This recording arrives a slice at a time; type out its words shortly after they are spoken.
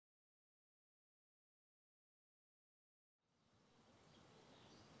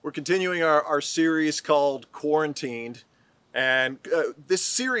We're continuing our series called Quarantined. And this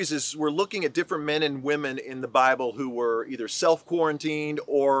series is, we're looking at different men and women in the Bible who were either self-quarantined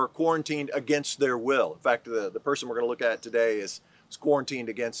or quarantined against their will. In fact, the person we're going to look at today is quarantined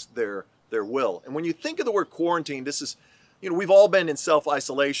against their will. And when you think of the word quarantine, this is, we've all been in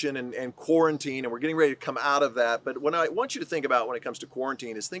self-isolation and quarantine, and we're getting ready to come out of that. But what I want you to think about when it comes to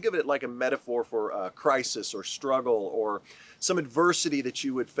quarantine is think of it like a metaphor for a crisis or struggle or some adversity that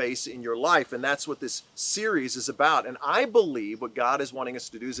you would face in your life. And that's what this series is about. And I believe what God is wanting us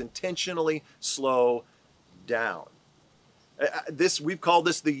to do is intentionally slow down. We've called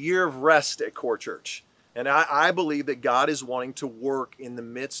this the year of rest at Core Church. And I believe that God is wanting to work in the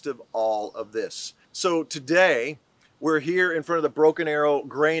midst of all of this. So today, we're here in front of the Broken Arrow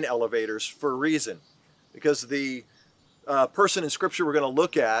grain elevators for a reason. Because the person in Scripture we're going to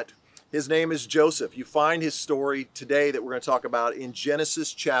look at, his name is Joseph. You find his story today that we're going to talk about in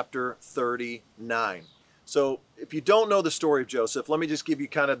Genesis chapter 39. So if you don't know the story of Joseph, let me just give you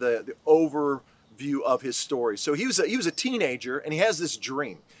kind of the overview of his story. So he was a teenager, and he has this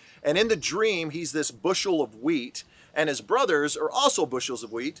dream. And in the dream, he's this bushel of wheat, and his brothers are also bushels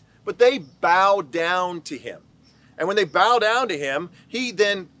of wheat, but they bow down to him. And when they bow down to him, he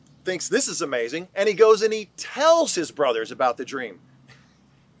then thinks this is amazing, and he goes and he tells his brothers about the dream.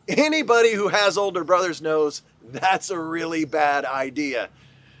 Anybody who has older brothers knows that's a really bad idea.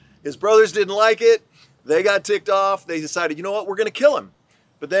 His brothers didn't like it. They got ticked off. They decided, you know what, we're going to kill him.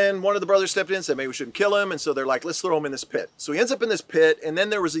 But then one of the brothers stepped in and said, maybe we shouldn't kill him. And so they're like, let's throw him in this pit. So he ends up in this pit. And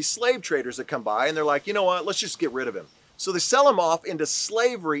then there was these slave traders that come by, and they're like, you know what, let's just get rid of him. So they sell him off into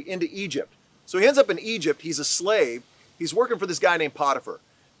slavery into Egypt. So he ends up in Egypt. He's a slave. He's working for this guy named Potiphar.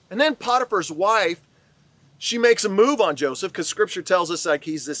 And then Potiphar's wife, she makes a move on Joseph, because Scripture tells us like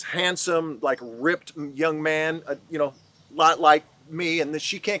he's this handsome, like ripped young man, a lot like me, and that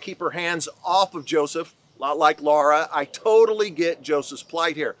she can't keep her hands off of Joseph, a lot like Laura. I totally get Joseph's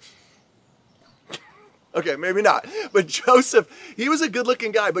plight here. Okay, maybe not. But Joseph, he was a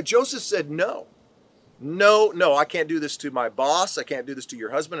good-looking guy, but Joseph said, no, I can't do this to my boss. I can't do this to your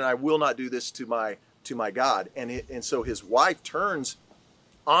husband, and I will not do this to my God. And so his wife turns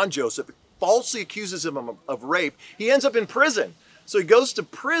on Joseph, falsely accuses him of rape. He ends up in prison. So he goes to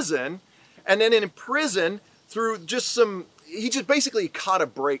prison, and then in prison, he just basically caught a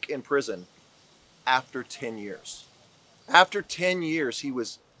break in prison after 10 years. After 10 years, he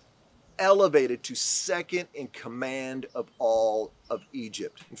was elevated to second in command of all of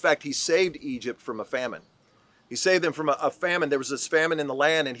Egypt. In fact, he saved Egypt from a famine. He saved them from a famine. There was this famine in the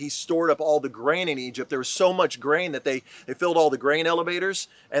land, and he stored up all the grain in Egypt. There was so much grain that they filled all the grain elevators,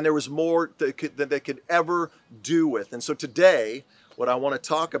 and there was more than they could ever do with. And so today, what I want to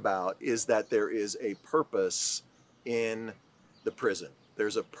talk about is that there is a purpose in the prison.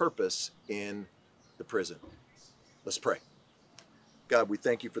 There's a purpose in the prison. Let's pray. God, we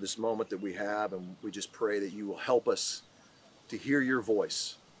thank you for this moment that we have, and we just pray that you will help us to hear your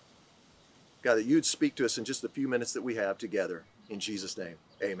voice. God, that you'd speak to us in just the few minutes that we have together. In Jesus' name,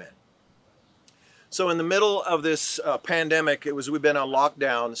 amen. So in the middle of this pandemic, we've been on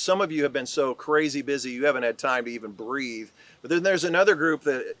lockdown. Some of you have been so crazy busy, you haven't had time to even breathe. But then there's another group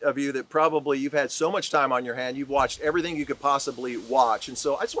of you that probably you've had so much time on your hand, you've watched everything you could possibly watch. And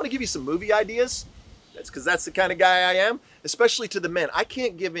so I just want to give you some movie ideas. That's because that's the kind of guy I am, especially to the men. I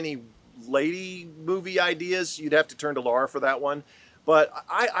can't give any lady movie ideas. You'd have to turn to Laura for that one. But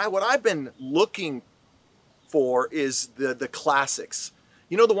what I've been looking for is the classics.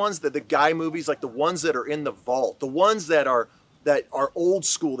 You know, the ones that the guy movies, like the ones that are in the vault, the ones that are old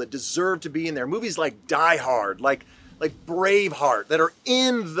school, that deserve to be in there. Movies like Die Hard, like Braveheart, that are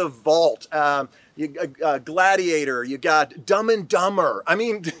in the vault. Gladiator, you got Dumb and Dumber. I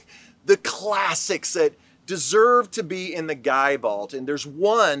mean, the classics that deserve to be in the guy vault. And there's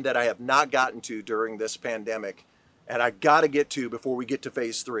one that I have not gotten to during this pandemic, and I got to get to before we get to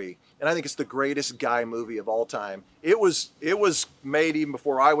phase 3. And I think it's the greatest guy movie of all time. It was made even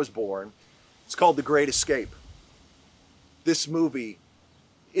before I was born. It's called The Great Escape. This movie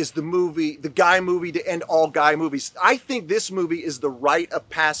is the guy movie to end all guy movies. I think this movie is the rite of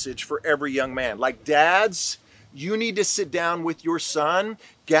passage for every young man. Like, dads, you need to sit down with your son,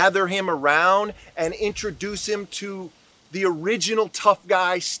 gather him around, and introduce him to the original tough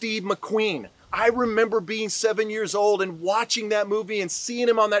guy, Steve McQueen. I remember being 7 years old and watching that movie and seeing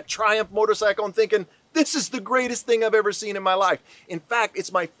him on that Triumph motorcycle and thinking, this is the greatest thing I've ever seen in my life. In fact,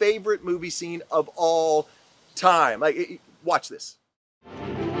 it's my favorite movie scene of all time. Watch this.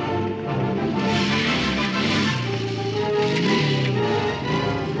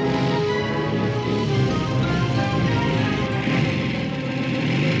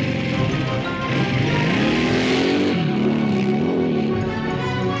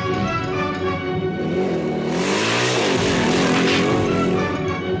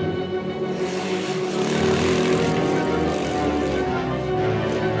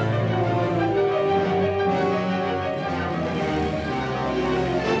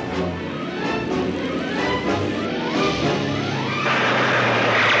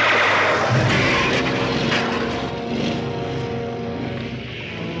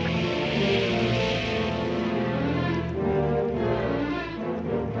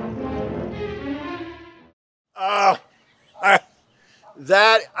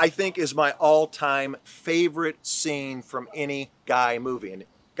 That, I think, is my all-time favorite scene from any Guy movie. And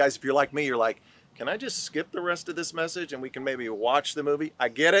guys, if you're like me, you're like, can I just skip the rest of this message and we can maybe watch the movie? I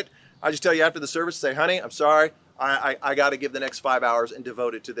get it. I just tell you after the service, say, honey, I'm sorry. I got to give the next 5 hours and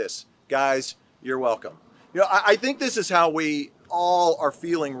devote it to this. Guys, you're welcome. I think this is how we all are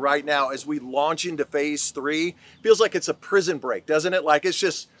feeling right now as we launch into phase 3. Feels like it's a prison break, doesn't it? Like it's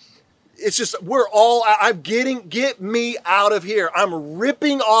just, get me out of here. I'm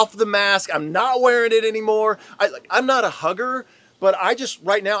ripping off the mask. I'm not wearing it anymore. I'm not a hugger, but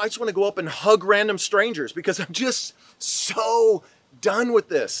right now, I just want to go up and hug random strangers because I'm just so done with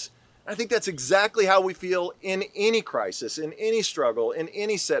this. I think that's exactly how we feel in any crisis, in any struggle, in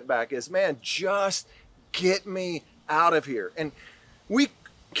any setback is, man, just get me out of here. And we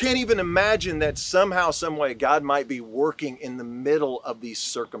can't even imagine that somehow, some way, God might be working in the middle of these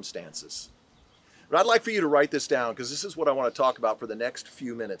circumstances. But I'd like for you to write this down because this is what I want to talk about for the next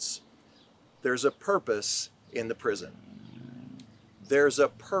few minutes. There's a purpose in the prison. There's a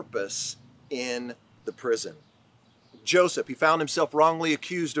purpose in the prison. Joseph, he found himself wrongly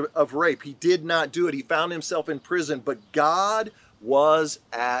accused of rape. He did not do it. He found himself in prison, but God was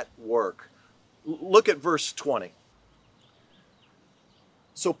at work. Look at verse 20.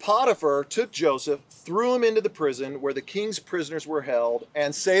 So Potiphar took Joseph, threw him into the prison where the king's prisoners were held,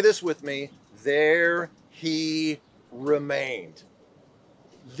 and say this with me, there he remained.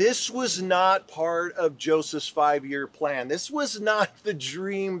 This was not part of Joseph's 5-year plan. This was not the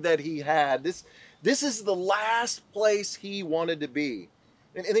dream that he had. This is the last place he wanted to be.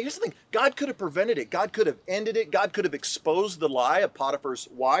 And here's the thing, God could have prevented it. God could have ended it. God could have exposed the lie of Potiphar's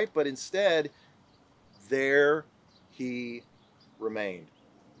wife, but instead, there he remained.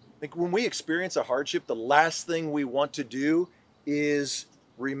 Like when we experience a hardship, the last thing we want to do is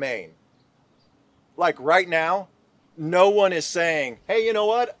remain. Like right now, no one is saying, hey, you know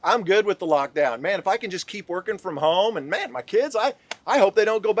what? I'm good with the lockdown. Man, if I can just keep working from home and man, my kids, I hope they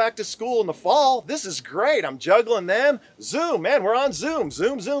don't go back to school in the fall. This is great. I'm juggling them. Zoom, man, we're on Zoom.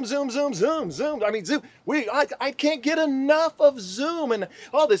 Zoom. I mean, Zoom. I can't get enough of Zoom and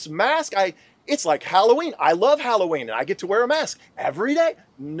all this mask. It's like Halloween. I love Halloween and I get to wear a mask every day.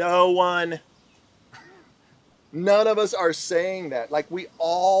 None of us are saying that. Like we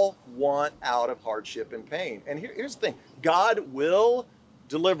all want out of hardship and pain. And here's the thing. God will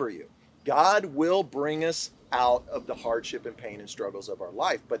deliver you. God will bring us out of the hardship and pain and struggles of our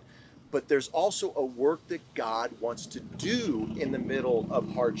life. But there's also a work that God wants to do in the middle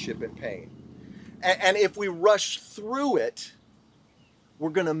of hardship and pain. And if we rush through it,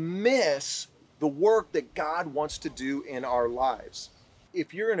 we're going to miss the work that God wants to do in our lives.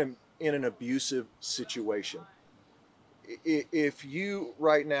 If you're in an abusive situation, if you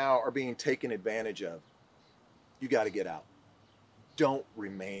right now are being taken advantage of, you got to get out. Don't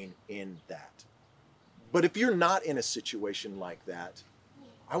remain in that. But if you're not in a situation like that,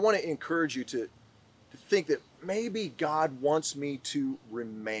 I want to encourage you to think that maybe God wants me to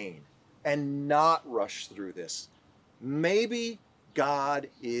remain and not rush through this. Maybe God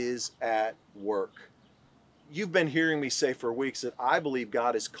is at work. You've been hearing me say for weeks that I believe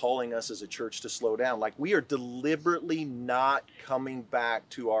God is calling us as a church to slow down. Like we are deliberately not coming back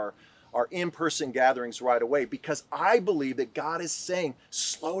to our in-person gatherings right away because I believe that God is saying,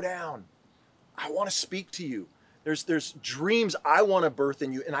 slow down. I want to speak to you. There's dreams I want to birth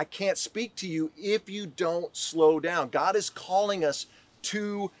in you, and I can't speak to you if you don't slow down. God is calling us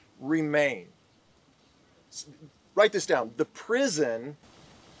to remain. Write this down. The prison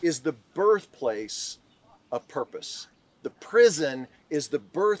is the birthplace of purpose. The prison is the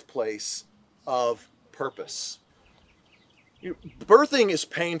birthplace of purpose. Birthing is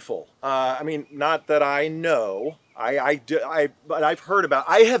painful. I mean, not that I know. But I've heard about.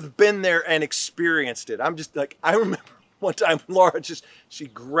 I have been there and experienced it. I'm just like, I remember one time Laura she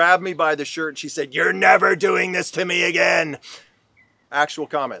grabbed me by the shirt and she said, "You're never doing this to me again." Actual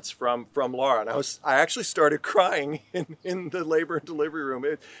comments from Laura, and I actually started crying in the labor and delivery room.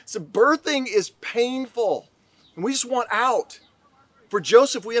 So birthing is painful, and we just want out. For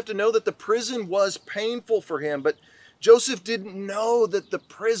Joseph, we have to know that the prison was painful for him, but Joseph didn't know that the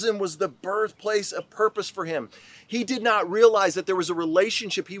prison was the birthplace of purpose for him. He did not realize that there was a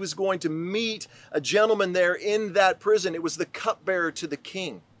relationship. He was going to meet a gentleman there in that prison. It was the cupbearer to the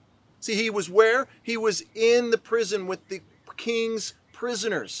king. See, he was where? He was in the prison with the king's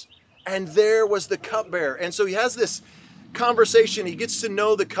prisoners. And there was the cupbearer. And so he has this conversation. He gets to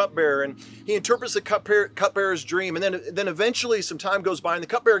know the cupbearer and he interprets the cupbearer's dream. And then eventually some time goes by and the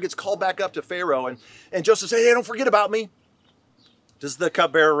cupbearer gets called back up to Pharaoh. And Joseph says, "Hey, don't forget about me." Does the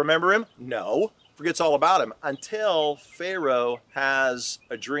cupbearer remember him? No. forgets all about him until Pharaoh has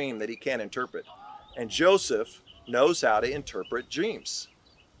a dream that he can't interpret. And Joseph knows how to interpret dreams.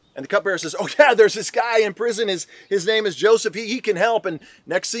 And the cupbearer says, oh yeah, there's this guy in prison. His name is Joseph. He can help. And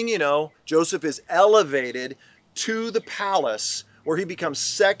next thing you know, Joseph is elevated to the palace where he becomes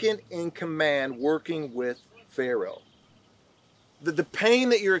second in command working with Pharaoh. The pain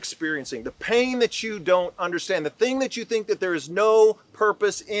that you're experiencing, the pain that you don't understand, the thing that you think that there is no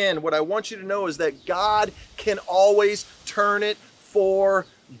purpose in, what I want you to know is that God can always turn it for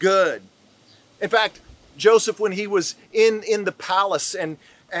good. In fact, Joseph, when he was in the palace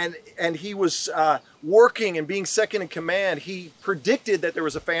and he was working and being second in command, he predicted that there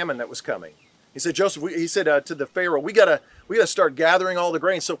was a famine that was coming. He said, he said to the Pharaoh, we gotta start gathering all the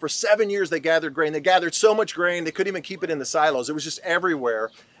grain. So for 7 years they gathered grain. They gathered so much grain they couldn't even keep it in the silos. It was just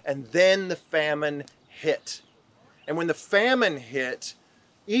everywhere. And then the famine hit. And when the famine hit,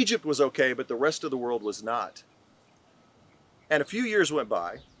 Egypt was okay, but the rest of the world was not. And a few years went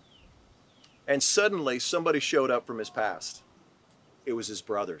by, and suddenly somebody showed up from his past. It was his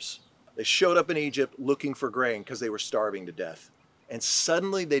brothers. They showed up in Egypt looking for grain because they were starving to death. And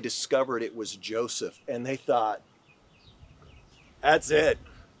suddenly they discovered it was Joseph, and they thought, that's it.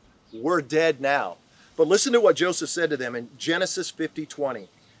 We're dead now. But listen to what Joseph said to them in Genesis 50:20.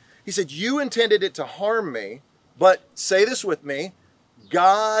 He said, you intended it to harm me, but say this with me,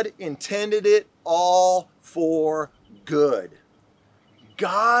 God intended it all for good.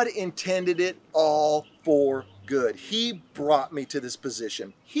 God intended it all for good. He brought me to this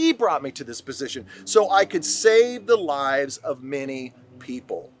position. He brought me to this position so I could save the lives of many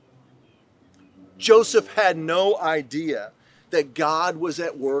people. Joseph had no idea that God was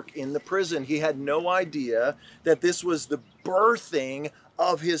at work in the prison. He had no idea that this was the birthing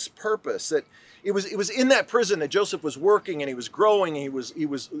of his purpose. That it was in that prison that Joseph was working and he was growing and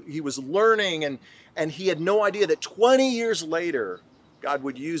he was learning and he had no idea that 20 years later God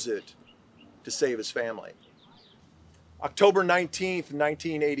would use it to save his family. October 19th,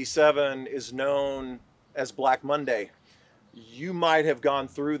 1987 is known as Black Monday. You might have gone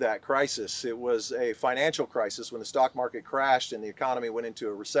through that crisis. It was a financial crisis when the stock market crashed and the economy went into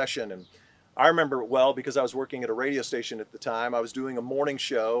a recession. And I remember it well because I was working at a radio station at the time. I was doing a morning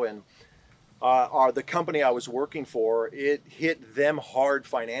show, and the company I was working for, it hit them hard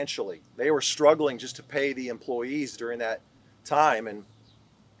financially. They were struggling just to pay the employees during that time. And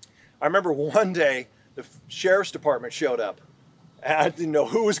I remember one day the sheriff's department showed up. And I didn't know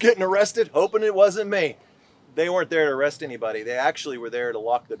who was getting arrested, hoping it wasn't me. They weren't there to arrest anybody. They actually were there to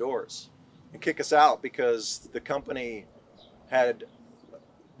lock the doors and kick us out because the company had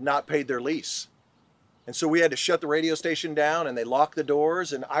not paid their lease. And so we had to shut the radio station down, and they locked the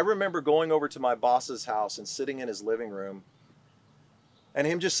doors. And I remember going over to my boss's house and sitting in his living room and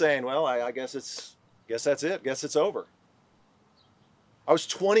him just saying, well, I guess that's it. Guess it's over. I was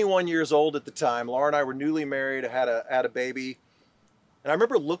 21 years old at the time. Laura and I were newly married, had a baby. And I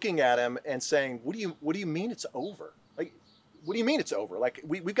remember looking at him and saying, what do you mean it's over? Like, what do you mean it's over? Like,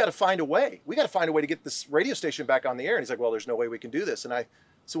 we've got to find a way. We got to find a way to get this radio station back on the air. And he's like, well, there's no way we can do this. And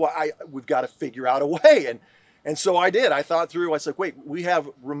we've got to figure out a way. And so I did. I thought through, I said, wait, we have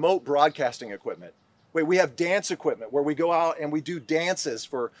remote broadcasting equipment. Wait, we have dance equipment where we go out and we do dances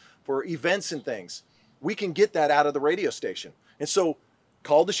for events and things. We can get that out of the radio station. And so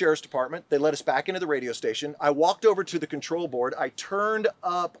called the sheriff's department. They let us back into the radio station. I walked over to the control board. I turned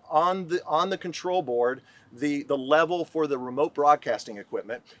up on the control board the level for the remote broadcasting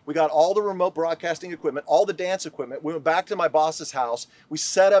equipment. We got all the remote broadcasting equipment, all the dance equipment. We went back to my boss's house. We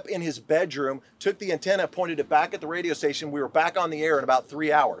set up in his bedroom, took the antenna, pointed it back at the radio station. We were back on the air in about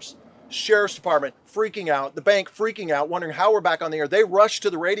 3 hours. Sheriff's department freaking out, the bank freaking out, wondering how we're back on the air. They rushed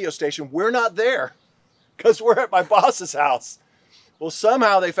to the radio station. We're not there because we're at my boss's house. Well,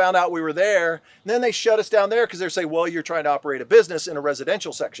 somehow they found out we were there, and then they shut us down there because they're saying, well, you're trying to operate a business in a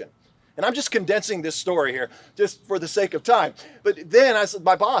residential section. And I'm just condensing this story here just for the sake of time. But then I said,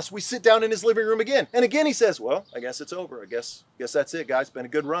 my boss, we sit down in his living room again. And again, he says, well, I guess it's over. I guess that's it, guys. It's been a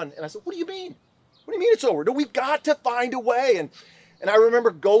good run. And I said, what do you mean? What do you mean it's over? No, we've got to find a way. And I remember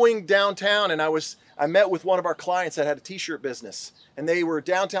going downtown, and I met with one of our clients that had a t-shirt business, and they were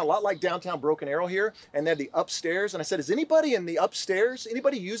downtown, a lot like downtown Broken Arrow here, and they had the upstairs. And I said, is anybody in the upstairs?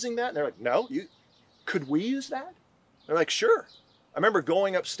 Anybody using that? And they're like, no, could we use that? They're like, sure. I remember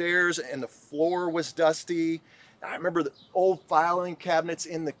going upstairs and the floor was dusty. I remember the old filing cabinets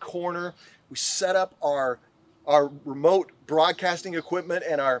in the corner. We set up our remote broadcasting equipment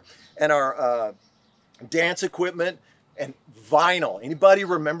and our dance equipment and vinyl. Anybody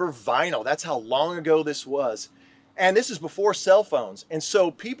remember vinyl? That's how long ago this was. And this is before cell phones. And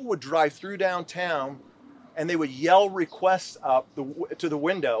so people would drive through downtown and they would yell requests up to the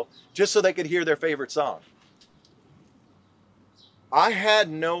window just so they could hear their favorite song. I had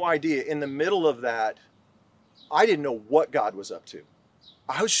no idea. In the middle of that, I didn't know what God was up to.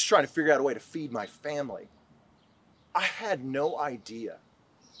 I was just trying to figure out a way to feed my family. I had no idea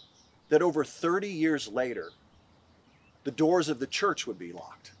that over 30 years later, the doors of the church would be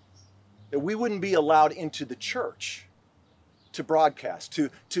locked. That we wouldn't be allowed into the church to broadcast,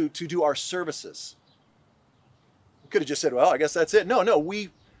 to do our services. We could have just said, well, I guess that's it. No, we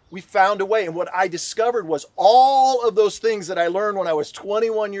found a way. And what I discovered was all of those things that I learned when I was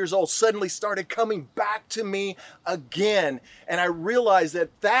 21 years old suddenly started coming back to me again. And I realized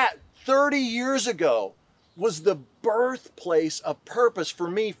that 30 years ago was the birthplace of purpose for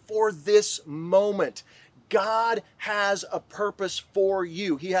me for this moment. God has a purpose for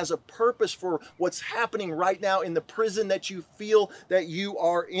you. He has a purpose for what's happening right now in the prison that you feel that you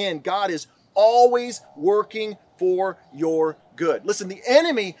are in. God is always working for your good. Listen, the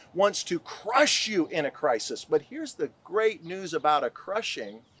enemy wants to crush you in a crisis, but here's the great news about a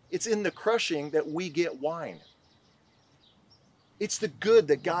crushing. It's in the crushing that we get wine. It's the good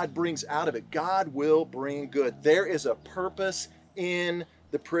that God brings out of it. God will bring good. There is a purpose in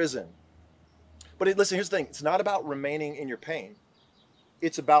the prison. But listen, here's the thing. It's not about remaining in your pain.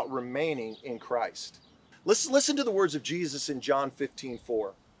 It's about remaining in Christ. Listen to the words of Jesus in John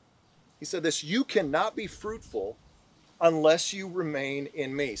 15:4. He said this, you cannot be fruitful unless you remain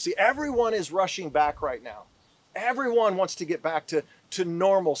in me. See, everyone is rushing back right now. Everyone wants to get back to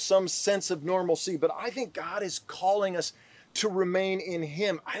normal, some sense of normalcy. But I think God is calling us to remain in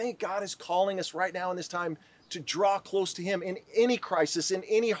him. I think God is calling us right now in this time to draw close to him in any crisis, in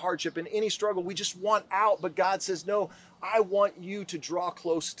any hardship, in any struggle. We just want out, but God says, no, I want you to draw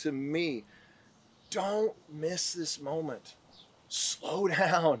close to me. Don't miss this moment. Slow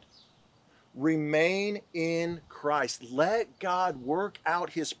down. Remain in Christ. Let God work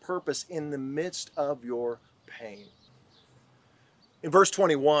out his purpose in the midst of your pain. In verse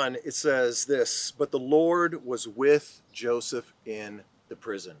 21, it says this, but the Lord was with Joseph in the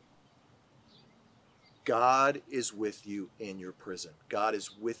prison. God is with you in your prison. God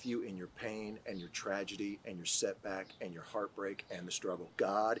is with you in your pain and your tragedy and your setback and your heartbreak and the struggle.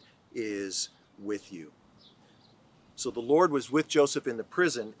 God is with you. So the Lord was with Joseph in the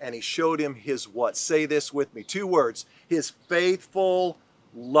prison, and he showed him his what? Say this with me. 2 words. His faithful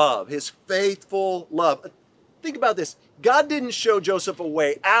love. His faithful love. Think about this. God didn't show Joseph a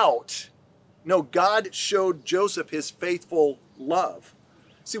way out. No, God showed Joseph his faithful love.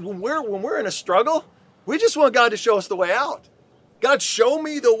 See, when we're in a struggle, we just want God to show us the way out. God, show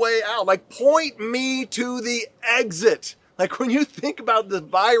me the way out. Like, point me to the exit. Like when you think about the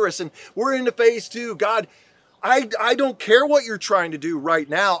virus and we're into phase 2, God, I don't care what you're trying to do right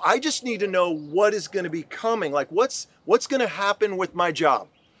now. I just need to know what is going to be coming. Like what's going to happen with my job?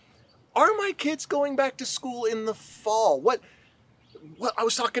 Are my kids going back to school in the fall? What I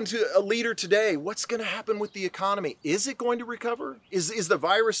was talking to a leader today. What's going to happen with the economy? Is it going to recover? Is the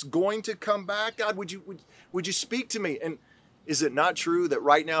virus going to come back? God, would you speak to me? And is it not true that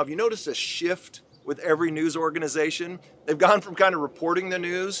right now, have you noticed a shift with every news organization? They've gone from kind of reporting the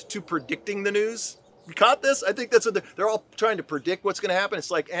news to predicting the news. You caught this? I think that's what they're all trying to predict what's going to happen.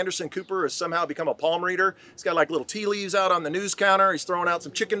 It's like Anderson Cooper has somehow become a palm reader. He's got like little tea leaves out on the news counter. He's throwing out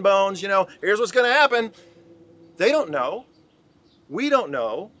some chicken bones. Here's what's going to happen. They don't know. We don't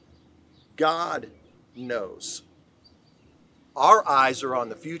know. God knows. Our eyes are on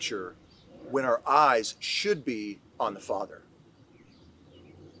the future when our eyes should be on the Father.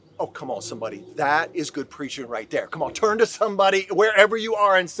 Oh, come on, somebody. That is good preaching right there. Come on, turn to somebody wherever you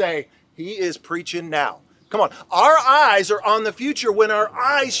are and say, he is preaching now. Come on. Our eyes are on the future when our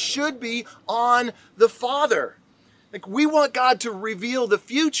eyes should be on the Father. Like we want God to reveal the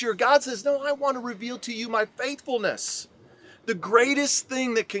future. God says, no, I want to reveal to you my faithfulness. The greatest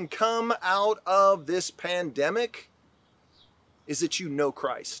thing that can come out of this pandemic is that you know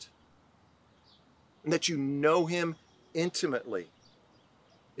Christ and that you know him intimately.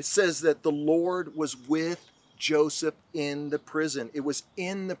 It says that the Lord was with Joseph in the prison. It was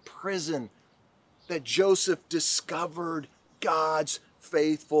in the prison that Joseph discovered God's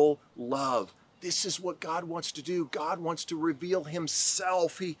faithful love. This is what God wants to do. God wants to reveal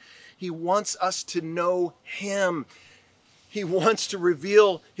himself. He wants us to know him. He wants to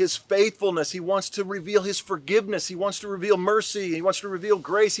reveal his faithfulness. He wants to reveal his forgiveness. He wants to reveal mercy. He wants to reveal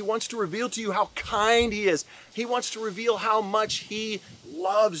grace. He wants to reveal to you how kind he is. He wants to reveal how much he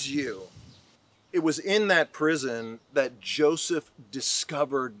loves you. It was in that prison that Joseph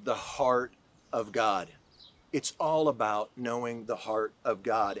discovered the heart of God. It's all about knowing the heart of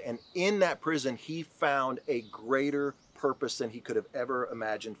God. And in that prison, he found a greater purpose than he could have ever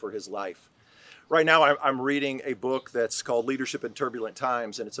imagined for his life. Right now, I'm reading a book that's called Leadership in Turbulent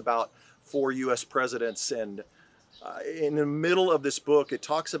Times, and it's about 4 U.S. presidents. And in the middle of this book, it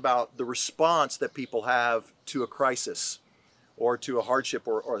talks about the response that people have to a crisis or to a hardship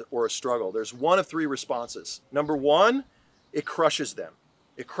or a struggle. There's one of 3 responses. Number 1, it crushes them.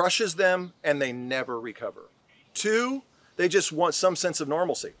 It crushes them and they never recover. 2, they just want some sense of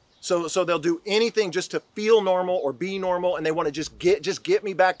normalcy. So they'll do anything just to feel normal or be normal, and they want to just get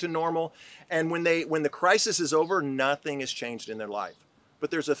me back to normal. And when the crisis is over, nothing has changed in their life. But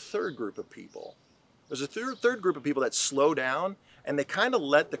there's a third group of people. There's a third group of people that slow down and they kind of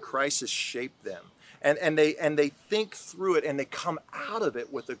let the crisis shape them. And they think through it and they come out of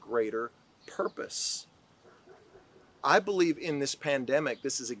it with a greater purpose. I believe in this pandemic,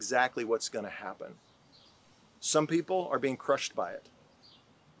 this is exactly what's going to happen. Some people are being crushed by it,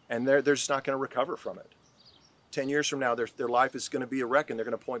 and they're just not going to recover from it. 10 years from now, their life is going to be a wreck, and they're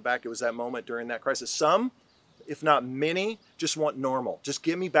going to point back, it was that moment during that crisis. Some, if not many, just want normal. Just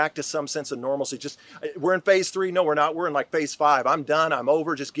get me back to some sense of normalcy. We're in phase 3. No, we're not. We're in like phase 5. I'm done. I'm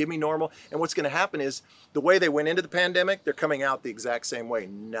over. Just give me normal. And what's going to happen is the way they went into the pandemic, they're coming out the exact same way.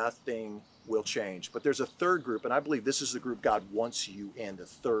 Nothing will change. But there's a third group, and I believe this is the group God wants you in, the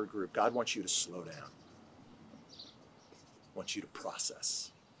third group. God wants you to slow down. Wants you to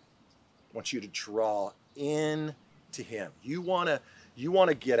process. Wants you to draw in to him. You want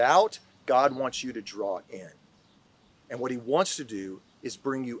to get out, God wants you to draw in. And what he wants to do is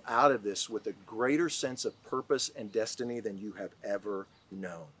bring you out of this with a greater sense of purpose and destiny than you have ever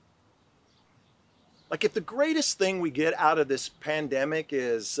known. Like if the greatest thing we get out of this pandemic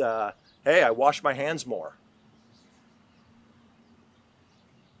is, hey, I wash my hands more.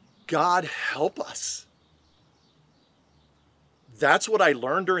 God help us. That's what I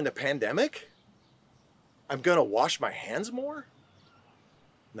learned during the pandemic? I'm going to wash my hands more?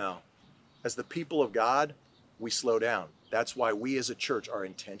 No. As the people of God, we slow down. That's why we as a church are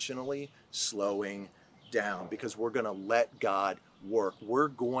intentionally slowing down, because we're going to let God work. We're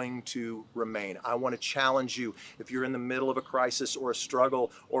going to remain. I want to challenge you, if you're in the middle of a crisis or a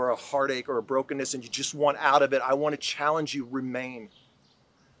struggle or a heartache or a brokenness and you just want out of it, I want to challenge you, remain.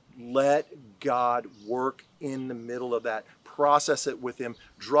 Let God work in the middle of that. Process it with him.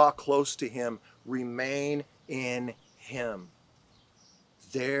 Draw close to him. Remain in him.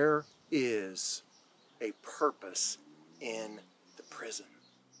 There is a purpose in the prison.